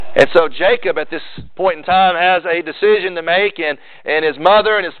And so Jacob at this point in time has a decision to make, and his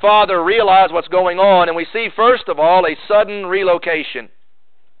mother and his father realize what's going on. And we see, first of all, a sudden relocation.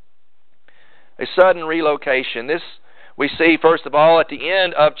 A sudden relocation. This we see, first of all, at the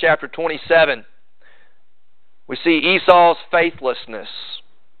end of chapter 27. We see Esau's faithlessness.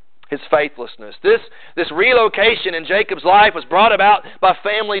 His faithlessness. This relocation in Jacob's life was brought about by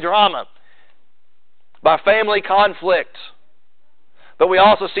family drama, by family conflict. But we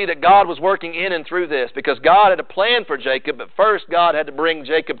also see that God was working in and through this, because God had a plan for Jacob, but first God had to bring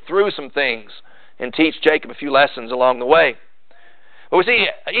Jacob through some things and teach Jacob a few lessons along the way. But we see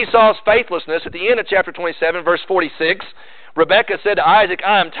Esau's faithlessness at the end of chapter 27, verse 46. Rebekah said to Isaac,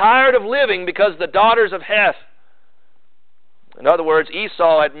 "I am tired of living because of the daughters of Heth." In other words,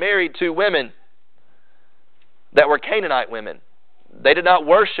 Esau had married two women that were Canaanite women. They did not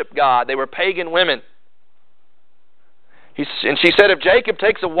worship God. They were pagan women. And she said, "If Jacob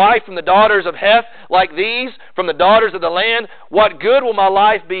takes a wife from the daughters of Heth like these, from the daughters of the land, what good will my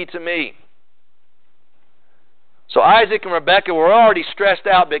life be to me?" So Isaac and Rebekah were already stressed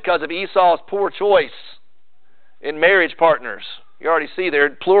out because of Esau's poor choice in marriage partners. You already see there,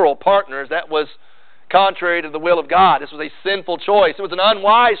 plural partners. That was contrary to the will of God. This was a sinful choice. It was an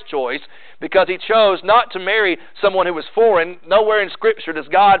unwise choice because he chose not to marry someone who was foreign. Nowhere in Scripture does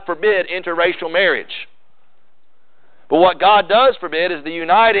God forbid interracial marriage. But what God does forbid is the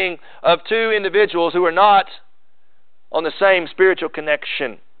uniting of two individuals who are not on the same spiritual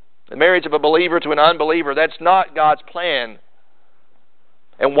connection. The marriage of a believer to an unbeliever, that's not God's plan.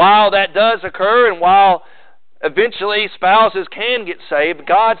 And while that does occur, and while eventually spouses can get saved,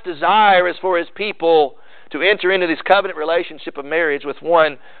 God's desire is for His people to enter into this covenant relationship of marriage with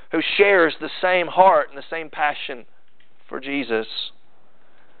one who shares the same heart and the same passion for Jesus.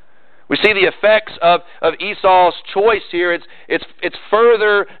 We see the effects of Esau's choice here. It's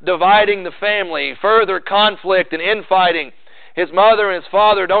further dividing the family, further conflict and infighting. His mother and his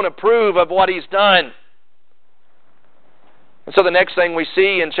father don't approve of what he's done. And so the next thing we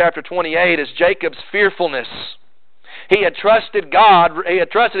see in chapter 28 is Jacob's fearfulness. He had trusted God, he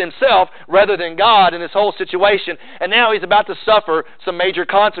had trusted himself rather than God in this whole situation, and now he's about to suffer some major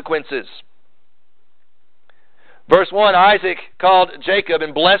consequences. Verse 1, Isaac called Jacob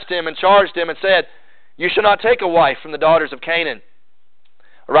and blessed him and charged him and said, "You shall not take a wife from the daughters of Canaan.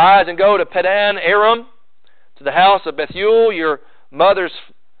 Arise and go to Padan Aram, to the house of Bethuel, your mother's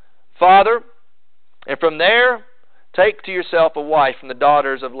father, and from there take to yourself a wife from the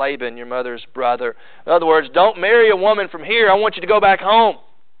daughters of Laban, your mother's brother." In other words, don't marry a woman from here. I want you to go back home,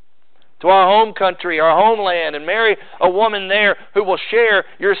 to our home country, our homeland, and marry a woman there who will share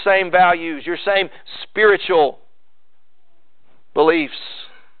your same values, your same spiritual beliefs.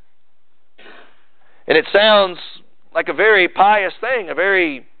 And it sounds like a very pious thing, a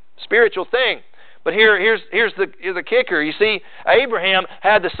very spiritual thing. But here's the kicker. You see, Abraham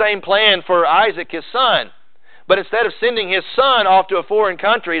had the same plan for Isaac, his son. But instead of sending his son off to a foreign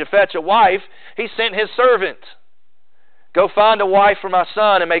country to fetch a wife, he sent his servant. "Go find a wife for my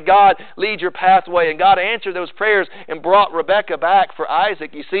son, and may God lead your pathway." And God answered those prayers and brought Rebekah back for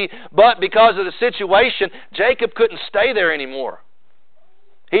Isaac, you see. But because of the situation, Jacob couldn't stay there anymore.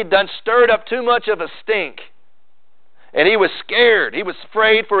 He'd done stirred up too much of a stink. And he was scared. He was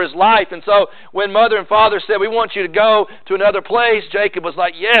afraid for his life. And so when mother and father said, "We want you to go to another place," Jacob was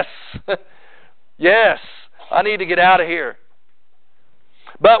like, "Yes, yes, I need to get out of here."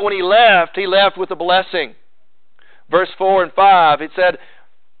 But when he left with a blessing. Verse 4 and 5, it said,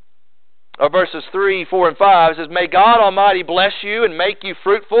 or verses 3, 4, and 5, it says, "May God Almighty bless you and make you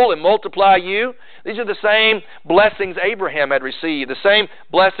fruitful and multiply you." These are the same blessings Abraham had received, the same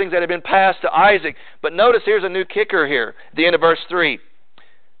blessings that had been passed to Isaac. But notice here's a new kicker here at the end of verse 3.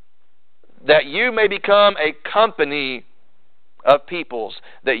 "That you may become a company of peoples."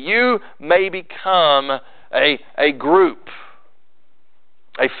 That you may become a group,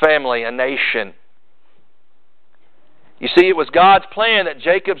 a family, a nation. You see, it was God's plan that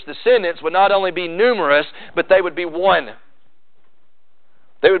Jacob's descendants would not only be numerous, but they would be one.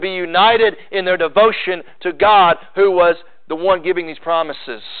 They would be united in their devotion to God, who was the one giving these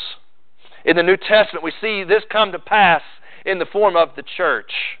promises. In the New Testament, we see this come to pass in the form of the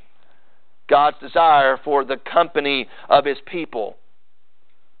church. God's desire for the company of His people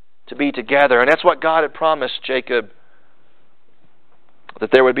to be together. And that's what God had promised Jacob,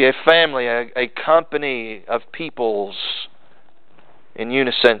 that there would be a family, a company of peoples in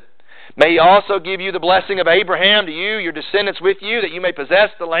unison. "May He also give you the blessing of Abraham to you, your descendants with you, that you may possess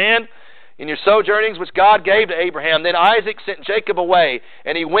the land in your sojournings which God gave to Abraham." Then Isaac sent Jacob away,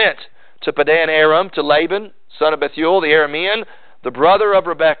 and he went to Padan Aram, to Laban, son of Bethuel the Aramean, the brother of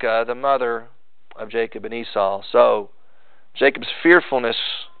Rebekah, the mother of Jacob and Esau. So, Jacob's fearfulness,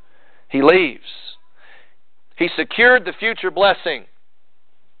 he leaves. He secured the future blessing,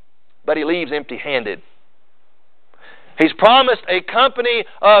 but he leaves empty-handed. He's promised a company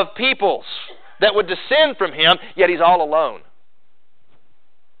of peoples that would descend from him, yet he's all alone.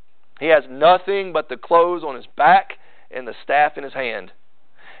 He has nothing but the clothes on his back and the staff in his hand.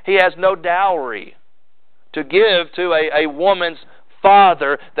 He has no dowry to give to a woman's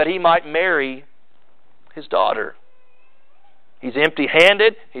father that he might marry his daughter. He's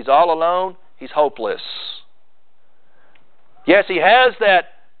empty-handed, he's all alone, he's hopeless. Yes, he has that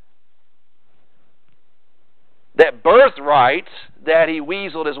birthright that he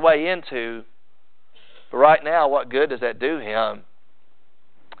weaseled his way into, but right now, what good does that do him?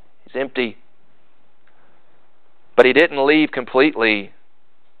 He's empty. But he didn't leave completely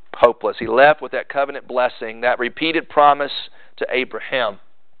hopeless. He left with that covenant blessing, that repeated promise to Abraham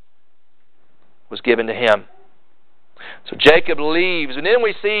was given to him. So Jacob leaves, and then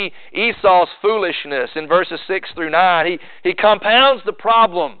we see Esau's foolishness in verses 6 through 9. He compounds the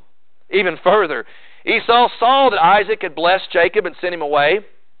problem even further. Esau saw that Isaac had blessed Jacob and sent him away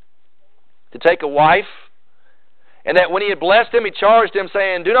to take a wife, and that when he had blessed him, he charged him,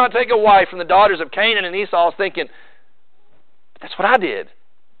 saying, "Do not take a wife from the daughters of Canaan." And Esau was thinking, that's what I did.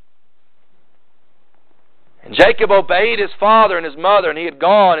 And Jacob obeyed his father and his mother, and he had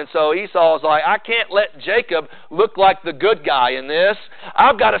gone. And so Esau was like, I can't let Jacob look like the good guy in this.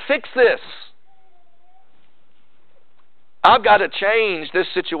 I've got to fix this. I've got to change this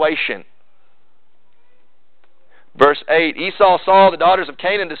situation. Verse 8, Esau saw the daughters of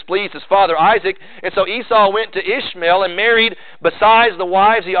Canaan displeased his father Isaac, and so Esau went to Ishmael and married, besides the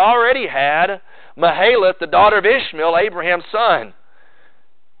wives he already had, Mahalath, the daughter of Ishmael, Abraham's son.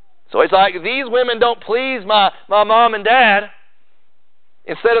 So he's like, these women don't please my mom and dad.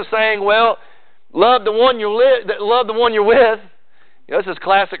 Instead of saying, well, love the one you're with. You know, this is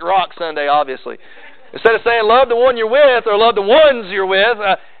classic rock Sunday, obviously. Instead of saying, love the one you're with, or love the ones you're with,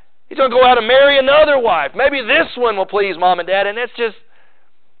 he's going to go out and marry another wife. Maybe this one will please mom and dad. And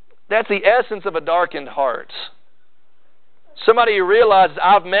that's the essence of a darkened heart. Somebody who realizes,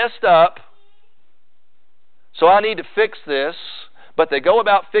 I've messed up, so I need to fix this. But they go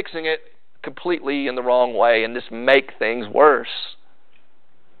about fixing it completely in the wrong way and just make things worse.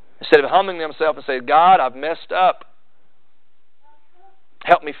 Instead of humbling themselves and saying, God, I've messed up.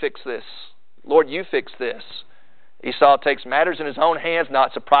 Help me fix this. Lord, you fix this. Esau takes matters in his own hands.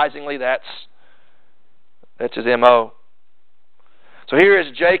 Not surprisingly, that's his M.O. So here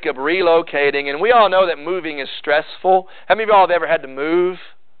is Jacob relocating, and we all know that moving is stressful. How many of y'all have ever had to move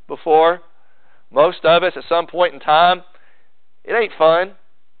before? Most of us at some point in time. It ain't fun.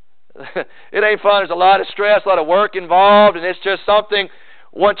 It ain't fun. There's a lot of stress, a lot of work involved, and it's just something,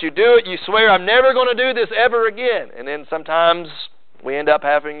 once you do it, you swear, I'm never going to do this ever again. And then sometimes we end up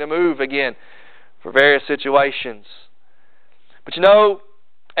having to move again for various situations. But you know,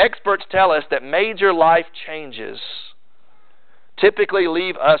 experts tell us that major life changes typically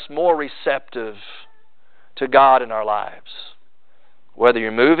leave us more receptive to God in our lives. Whether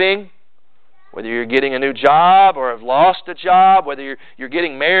you're moving, whether you're getting a new job or have lost a job, whether you're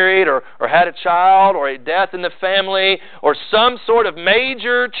getting married or had a child or a death in the family or some sort of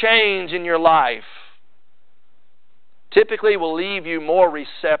major change in your life, typically will leave you more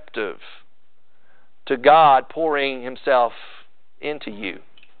receptive to God pouring Himself into you.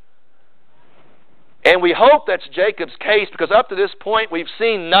 And we hope that's Jacob's case, because up to this point we've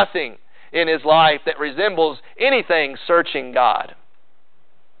seen nothing in his life that resembles anything searching God.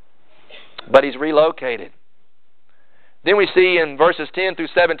 But he's relocated. Then we see in verses 10 through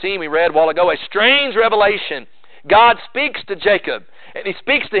 17, we read a while ago, a strange revelation. God speaks to Jacob, and He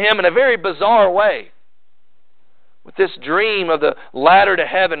speaks to him in a very bizarre way. With this dream of the ladder to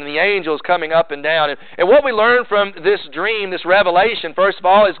heaven and the angels coming up and down. And what we learn from this dream, this revelation, first of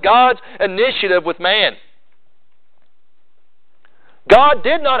all, is God's initiative with man. God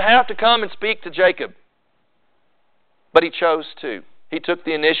did not have to come and speak to Jacob, but He chose to. He took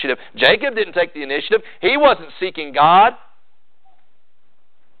the initiative. Jacob didn't take the initiative. He wasn't seeking God.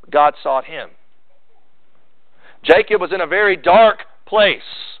 God sought him. Jacob was in a very dark place.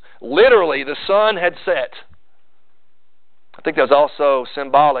 Literally, the sun had set. I think that was also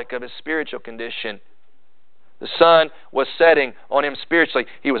symbolic of his spiritual condition. The sun was setting on him spiritually.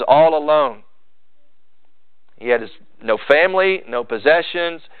 He was all alone. He had no family, no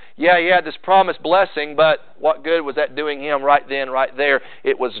possessions. Yeah, he had this promised blessing, but what good was that doing him right then, right there?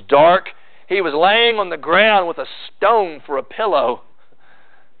 It was dark. He was laying on the ground with a stone for a pillow.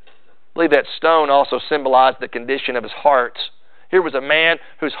 I believe that stone also symbolized the condition of his heart. Here was a man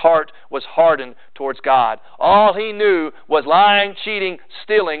whose heart was hardened towards God. All he knew was lying, cheating,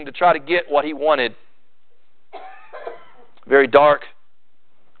 stealing to try to get what he wanted. Very dark,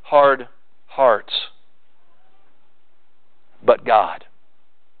 hard hearts. But God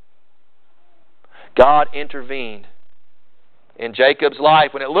intervened in Jacob's life.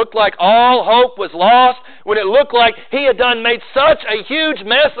 When it looked like all hope was lost, when it looked like he had made such a huge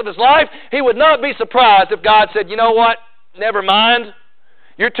mess of his life, he would not be surprised if God said, you know what, never mind.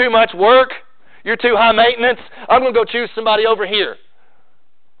 You're too much work. You're too high maintenance. I'm going to go choose somebody over here.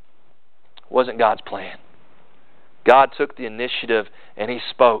 It wasn't God's plan. God took the initiative and he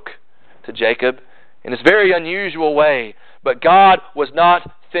spoke to Jacob in this very unusual way. But God was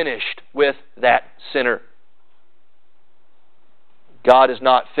not finished with that sinner. God is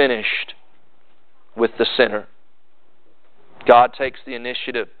not finished with the sinner. God takes the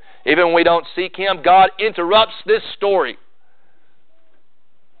initiative. Even when we don't seek Him, God interrupts this story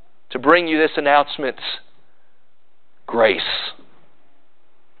to bring you this announcement. Grace.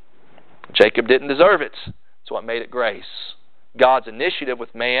 Jacob didn't deserve it. That's what made it grace. God's initiative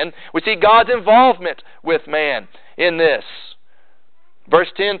with man. We see God's involvement with man in this. Verse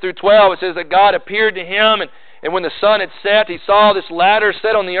 10 through 12, it says that God appeared to him, and when the sun had set, he saw this ladder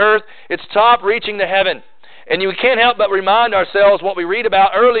set on the earth, its top reaching to heaven. And we can't help but remind ourselves what we read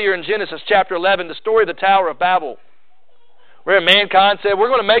about earlier in Genesis chapter 11, the story of the Tower of Babel, where mankind said, we're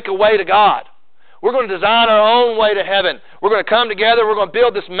going to make a way to God. We're going to design our own way to heaven. We're going to come together, we're going to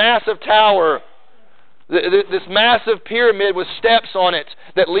build this massive tower, this massive pyramid with steps on it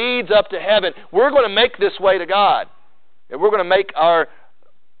that leads up to heaven. We're going to make this way to God. And we're going to make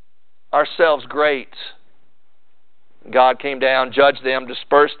ourselves great. God came down, judged them,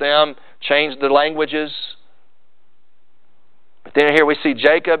 dispersed them, changed the languages. But then here we see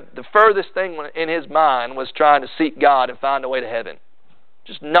Jacob, the furthest thing in his mind was trying to seek God and find a way to heaven.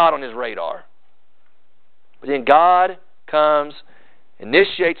 Just not on his radar. But then God comes,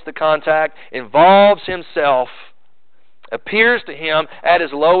 initiates the contact, involves himself, appears to him at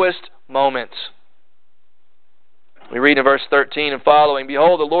his lowest moments. We read in verse 13 and following,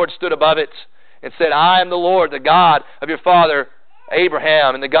 behold, the Lord stood above it and said, I am the Lord, the God of your father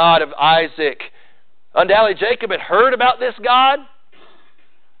Abraham and the God of Isaac. Undoubtedly, Jacob had heard about this God,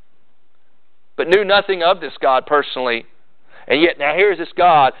 but knew nothing of this God personally. And yet now here is this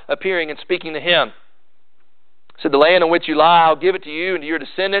God appearing and speaking to him. He said, the land on which you lie, I'll give it to you and to your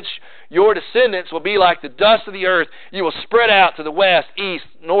descendants. Your descendants will be like the dust of the earth. You will spread out to the west, east,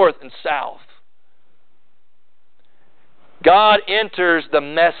 north, and south. God enters the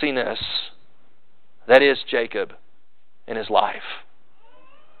messiness that is Jacob in his life.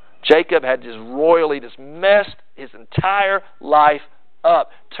 Jacob had just royally messed his entire life up,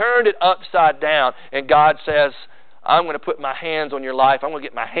 turned it upside down, and God says, I'm going to put my hands on your life. I'm going to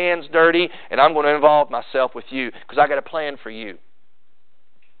get my hands dirty, and I'm going to involve myself with you because I got a plan for you.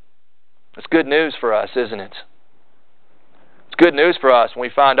 It's good news for us, isn't it? It's good news for us when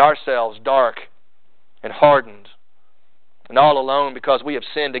we find ourselves dark and hardened and all alone because we have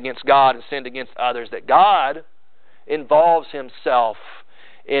sinned against God and sinned against others, that God involves himself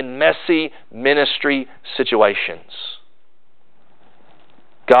in messy ministry situations.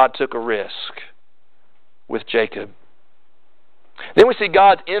 God took a risk with Jacob. Then we see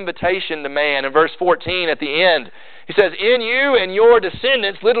God's invitation to man in verse 14 at the end. He says, in you and your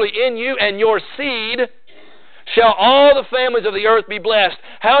descendants, literally in you and your seed, shall all the families of the earth be blessed.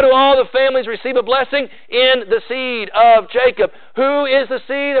 How do all the families receive a blessing? In the seed of Jacob. Who is the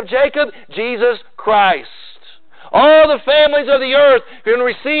seed of Jacob? Jesus Christ. All the families of the earth can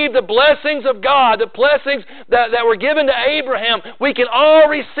receive the blessings of God, the blessings that were given to Abraham. We can all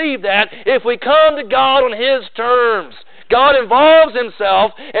receive that if we come to God on His terms. God involves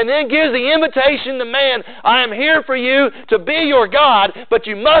Himself and then gives the invitation to man. I am here for you to be your God, but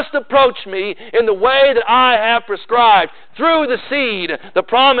you must approach me in the way that I have prescribed, through the seed, the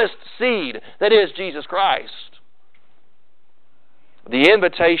promised seed, that is Jesus Christ. The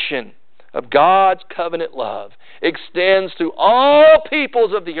invitation of God's covenant love extends to all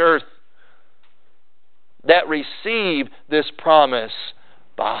peoples of the earth that receive this promise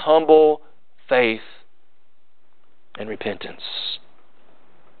by humble faith and repentance.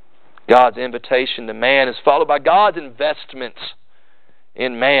 God's invitation to man is followed by God's investments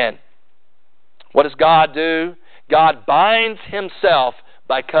in man. What does God do? God binds Himself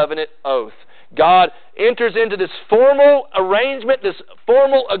by covenant oath. God enters into this formal arrangement, this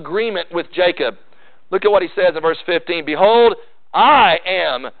formal agreement with Jacob. Look at what He says in verse 15. Behold, I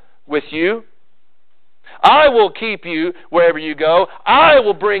am with you. I will keep you wherever you go. I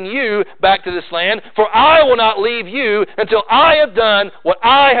will bring you back to this land, for I will not leave you until I have done what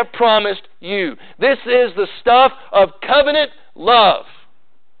I have promised you. This is the stuff of covenant love.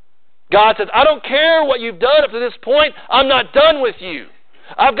 God says, I don't care what you've done up to this point. I'm not done with you.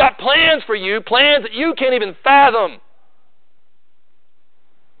 I've got plans for you, plans that you can't even fathom.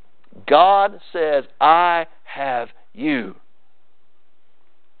 God says, I have you.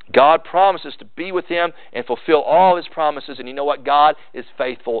 God promises to be with him and fulfill all his promises. And you know what? God is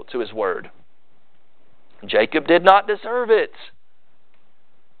faithful to his word. Jacob did not deserve it.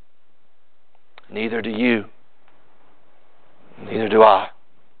 Neither do you. Neither do I.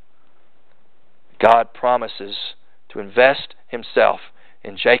 God promises to invest himself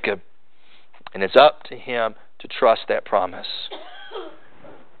in Jacob, and it's up to him to trust that promise.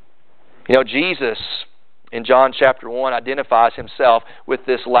 You know, Jesus, in John chapter 1, identifies himself with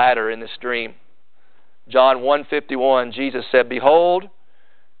this ladder in this dream. John 1:51, Jesus said, Behold,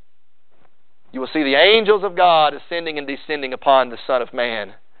 you will see the angels of God ascending and descending upon the Son of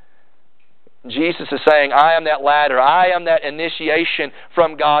Man. Jesus is saying, I am that ladder. I am that initiation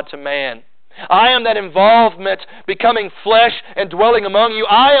from God to man. I am that involvement becoming flesh and dwelling among you.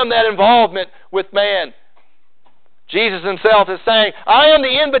 I am that involvement with man. Jesus himself is saying, I am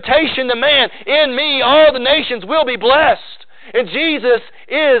the invitation to man. In me all the nations will be blessed. And Jesus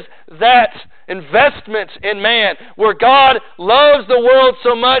is that investment in man, where God loves the world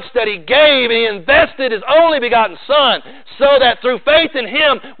so much that he gave and he invested his only begotten Son, so that through faith in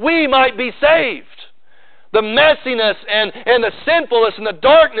him we might be saved. The messiness and the sinfulness and the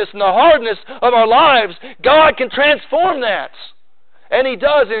darkness and the hardness of our lives, God can transform that. And he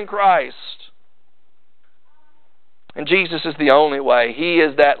does in Christ. And Jesus is the only way. He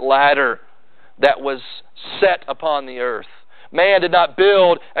is that ladder that was set upon the earth. Man did not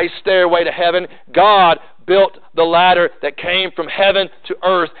build a stairway to heaven. God built the ladder that came from heaven to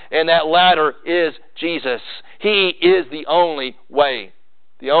earth, and that ladder is Jesus. He is the only way,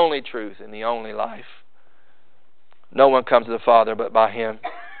 the only truth, and the only life. No one comes to the Father but by him.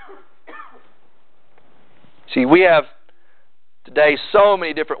 See, we have today so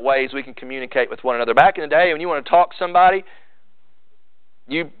many different ways we can communicate with one another. Back in the day, when you want to talk to somebody,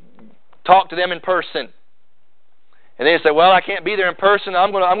 you talk to them in person. And they say, well, I can't be there in person.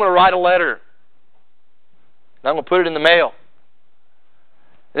 I'm going to write a letter. And I'm going to put it in the mail.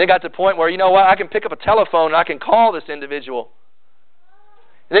 And they got to the point where, you know what, I can pick up a telephone and I can call this individual.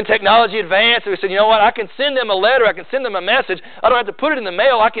 And then technology advanced, and we said, you know what, I can send them a letter, I can send them a message. I don't have to put it in the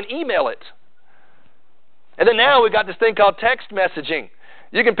mail, I can email it. And then now we've got this thing called text messaging.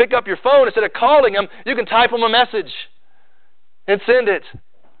 You can pick up your phone, instead of calling them, you can type them a message and send it.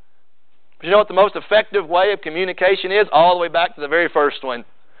 But you know what the most effective way of communication is? All the way back to the very first one.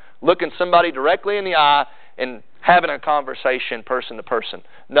 Looking somebody directly in the eye and having a conversation person to person.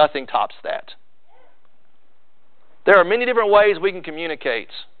 Nothing tops that. There are many different ways we can communicate.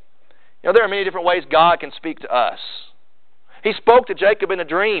 You know, there are many different ways God can speak to us. He spoke to Jacob in a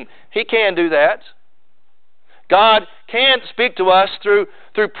dream. He can do that. God can speak to us through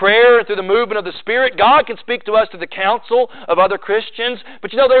prayer and through the movement of the Spirit. God can speak to us through the counsel of other Christians.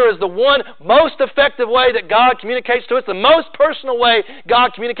 But you know, there is the one most effective way that God communicates to us, the most personal way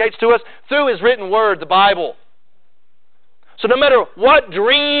God communicates to us, through His written Word, the Bible. So no matter what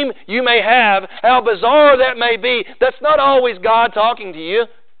dream you may have, how bizarre that may be, that's not always God talking to you.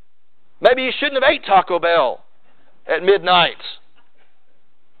 Maybe you shouldn't have ate Taco Bell at midnight.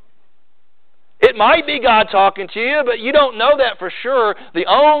 It might be God talking to you, but you don't know that for sure. The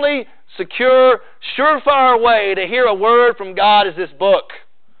only secure, surefire way to hear a word from God is this book.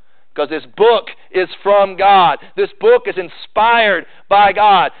 Because this book is from God. This book is inspired by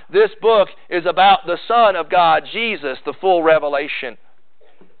God. This book is about the Son of God, Jesus, the full revelation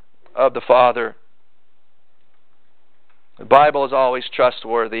of the Father. The Bible is always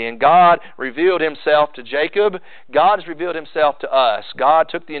trustworthy, and God revealed Himself to Jacob. God has revealed Himself to us. God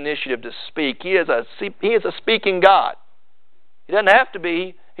took the initiative to speak. He is a speaking God. He doesn't have to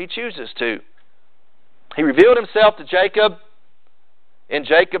be. He chooses to. He revealed Himself to Jacob. In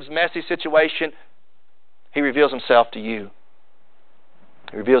Jacob's messy situation, He reveals Himself to you.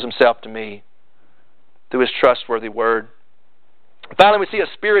 He reveals Himself to me through His trustworthy Word. Finally, we see a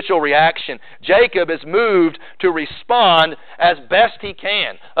spiritual reaction. Jacob is moved to respond as best he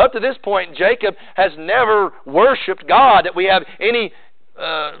can. Up to this point, Jacob has never worshipped God that we have any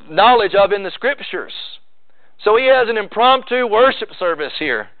knowledge of in the Scriptures. So he has an impromptu worship service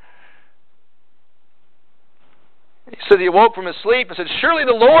here. He said he awoke from his sleep and said, surely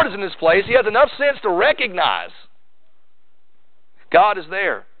the Lord is in this place. He has enough sense to recognize God is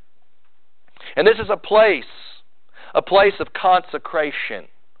there. And this is a place of consecration.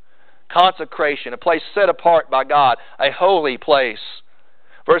 Consecration, a place set apart by God, a holy place.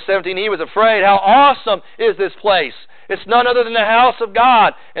 Verse 17, he was afraid. How awesome is this place? It's none other than the house of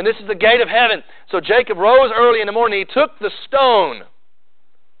God, and this is the gate of heaven. So Jacob rose early in the morning. He took the stone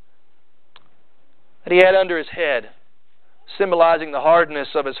that he had under his head, symbolizing the hardness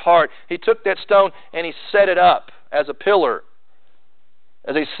of his heart. He took that stone and he set it up as a pillar,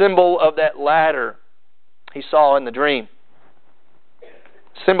 as a symbol of that ladder he saw in the dream.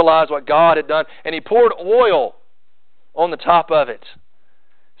 Symbolized what God had done. And he poured oil on the top of it.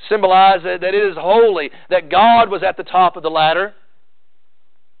 Symbolized that it is holy, that God was at the top of the ladder.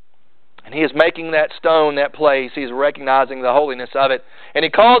 And he is making that stone, that place, he's recognizing the holiness of it. And he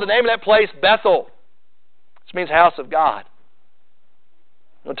called the name of that place Bethel, which means house of God.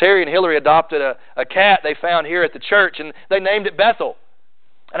 Well, Terry and Hillary adopted a cat they found here at the church, and they named it Bethel.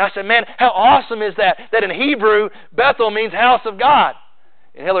 And I said, man, how awesome is that? That in Hebrew, Bethel means house of God.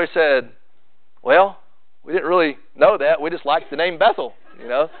 And Hillary said, well, we didn't really know that. We just liked the name Bethel, you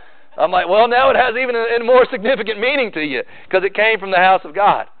know. I'm like, well, now it has even a more significant meaning to you because it came from the house of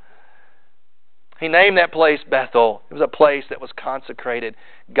God. He named that place Bethel. It was a place that was consecrated.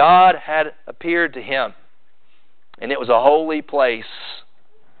 God had appeared to him, and it was a holy place,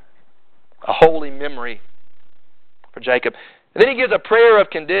 a holy memory for Jacob. And then he gives a prayer of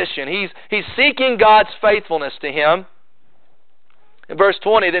condition. He's seeking God's faithfulness to him. In verse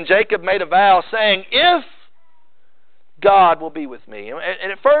 20, then Jacob made a vow saying, if God will be with me.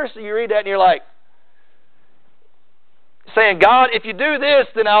 And at first you read that and you're like, saying, God, if you do this,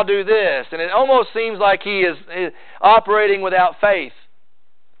 then I'll do this. And it almost seems like he is operating without faith.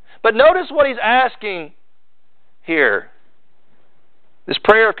 But notice what he's asking here. This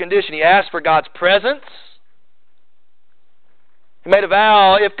prayer of condition. He asked for God's presence. He made a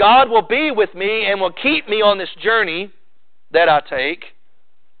vow, if God will be with me and will keep me on this journey that I take.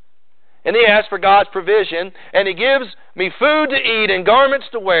 And he asks for God's provision, and he gives me food to eat and garments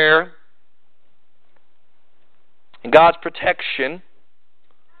to wear, and God's protection.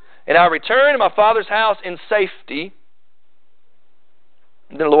 And I return to my father's house in safety,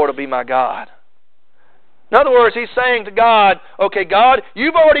 and then the Lord will be my God. In other words, he's saying to God, okay, God,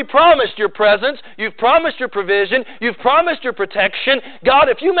 you've already promised your presence. You've promised your provision. You've promised your protection. God,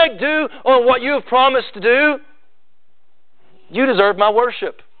 if you make do on what you have promised to do, you deserve my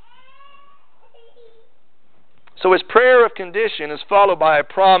worship. So his prayer of condition is followed by a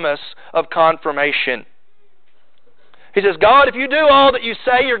promise of confirmation. He says, God, if you do all that you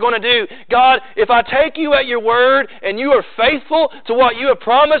say you're going to do, God, if I take you at your word and you are faithful to what you have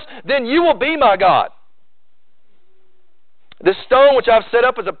promised, then you will be my God. This stone which I've set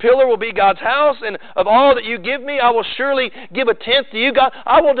up as a pillar will be God's house, and of all that you give me, I will surely give a tenth to you. God,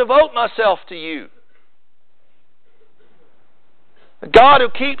 I will devote myself to you. The God who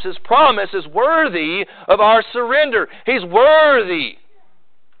keeps his promise is worthy of our surrender. He's worthy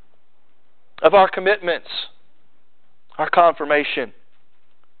of our commitments, our confirmation.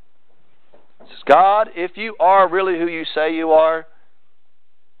 He says, God, if you are really who you say you are,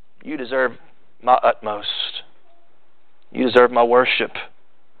 you deserve my utmost. You deserve my worship,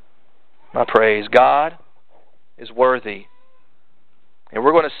 my praise. God is worthy. And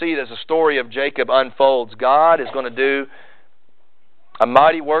we're going to see as the story of Jacob unfolds, God is going to do a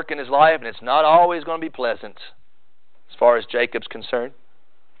mighty work in his life, and it's not always going to be pleasant as far as Jacob's concerned.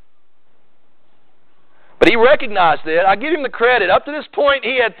 But he recognized it. I give him the credit. Up to this point,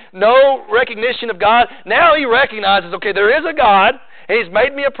 he had no recognition of God. Now he recognizes, okay, there is a God, and he's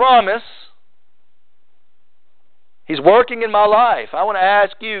made me a promise. He's working in my life. I want to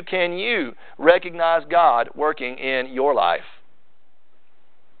ask you, can you recognize God working in your life?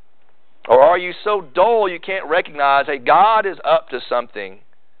 Or are you so dull you can't recognize, hey, God is up to something,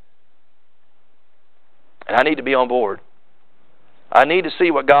 and I need to be on board. I need to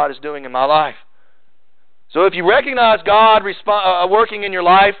see what God is doing in my life. So if you recognize God working in your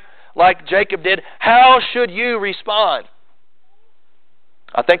life like Jacob did, how should you respond?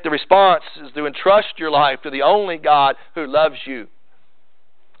 I think the response is to entrust your life to the only God who loves you.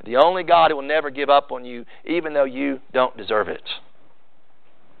 The only God who will never give up on you, even though you don't deserve it.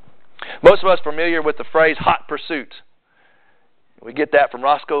 Most of us are familiar with the phrase hot pursuit. We get that from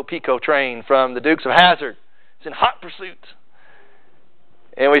Roscoe P. Coltrane from the Dukes of Hazzard. It's in hot pursuit.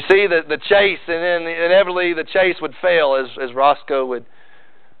 And we see the chase, and then inevitably the chase would fail as Roscoe would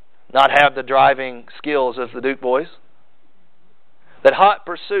not have the driving skills of the Duke boys. That hot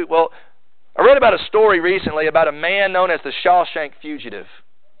pursuit. Well, I read about a story recently about a man known as the Shawshank Fugitive.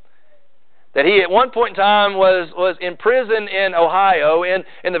 that he at one point in time was in prison in Ohio,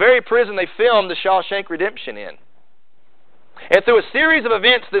 in the very prison they filmed the Shawshank Redemption in. And through a series of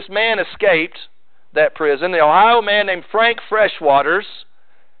events, this man escaped that prison, the Ohio man named Frank Freshwaters,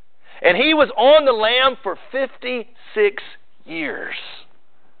 and he was on the lam for 56 years.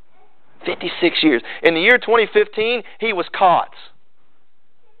 56 years. In the year 2015, he was caught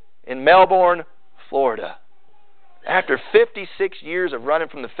in Melbourne, Florida, after 56 years of running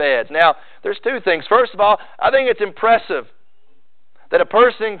from the feds. Now, there's two things. First of all, I think it's impressive that a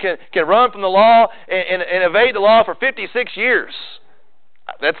person can run from the law and evade the law for 56 years.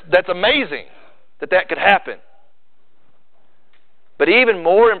 That's amazing that could happen. But even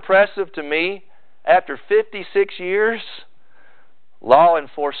more impressive to me, after 56 years, law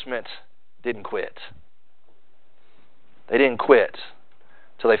enforcement didn't quit. They didn't quit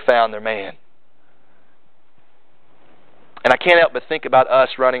till they found their man. And I can't help but think about us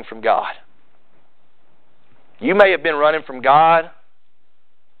running from God. You may have been running from God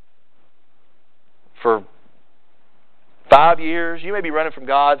for 5 years. You may be running from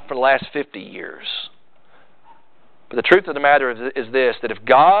God for the last 50 years. But the truth of the matter is this, that if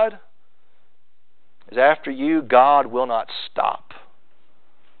God is after you, God will not stop.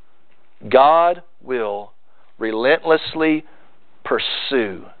 God will relentlessly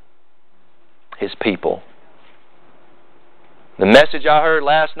pursue His people. The message I heard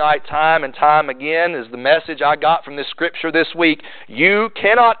last night time and time again is the message I got from this scripture this week. You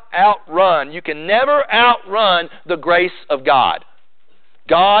cannot outrun, you can never outrun the grace of God.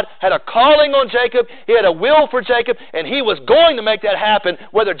 God had a calling on Jacob, He had a will for Jacob, and He was going to make that happen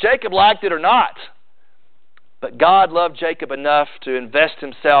whether Jacob liked it or not. But God loved Jacob enough to invest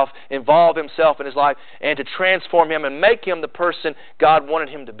Himself, involve Himself in his life, and to transform him and make him the person God wanted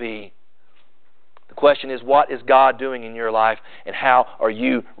him to be. The question is, what is God doing in your life, and how are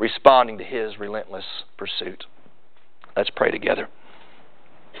you responding to His relentless pursuit? Let's pray together.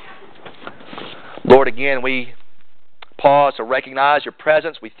 Lord, again, we pause to recognize Your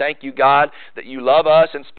presence. We thank You, God, that You love us and